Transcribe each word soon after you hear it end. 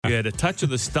You had a touch of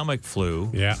the stomach flu,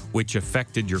 which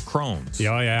affected your Crohn's.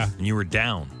 Oh, yeah. And you were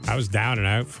down. I was down and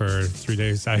out for 3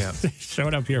 days. I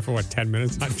showed up here for, 10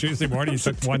 minutes on Tuesday morning. You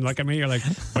took one look at me. You're like,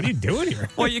 what are you doing here?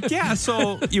 Well,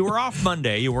 so you were off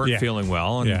Monday. You weren't feeling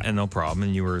well and no problem.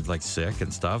 And you were sick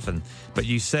and stuff. But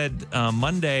you said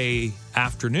Monday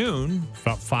afternoon.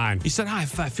 Felt fine. You said, I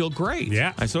feel great.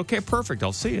 Yeah. I said, okay, perfect.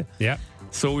 I'll see you. Yeah.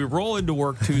 So we roll into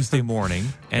work Tuesday morning,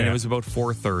 and it was about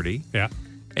 4:30. Yeah.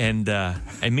 And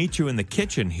I meet you in the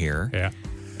kitchen here. Yeah.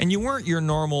 And you weren't your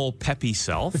normal peppy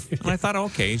self. And I thought,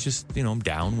 okay, it's just, I'm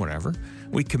down, whatever.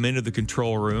 We come into the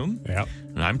control room. Yeah.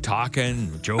 And I'm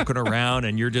talking, joking around,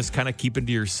 and you're just kind of keeping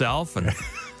to yourself. And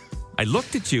I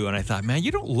looked at you, and I thought, man,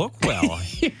 you don't look well.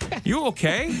 You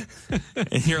okay?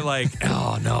 And you're like,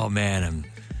 oh, no, man,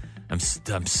 I'm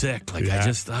sick. I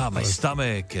just, my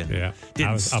stomach, and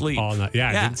didn't sleep. Up all night.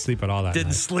 I didn't sleep at all that Didn't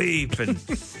night. sleep. And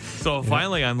so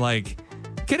finally I'm like,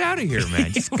 get out of here,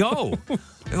 man. Just go.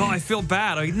 Oh, I feel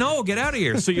bad. I'm like, no, get out of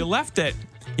here. So you left it.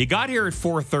 You got here at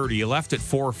 4:30. You left at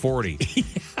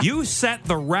 4:40. You set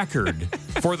the record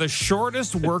for the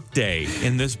shortest workday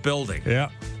in this building. Yeah.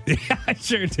 Yeah, I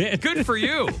sure did. Good for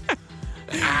you.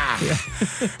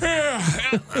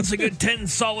 That's a good 10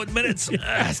 solid minutes.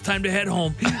 It's time to head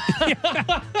home.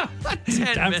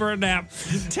 Time for a nap.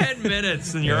 10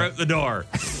 minutes and you're out the door.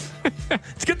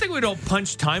 It's a good thing we don't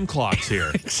punch time clocks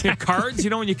here. Cards,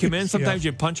 when you come in, sometimes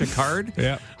you punch a card.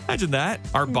 Yeah. Imagine that.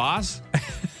 Our boss,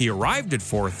 he arrived at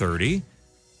 4:30.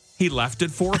 He left at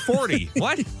 4:40.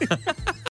 What?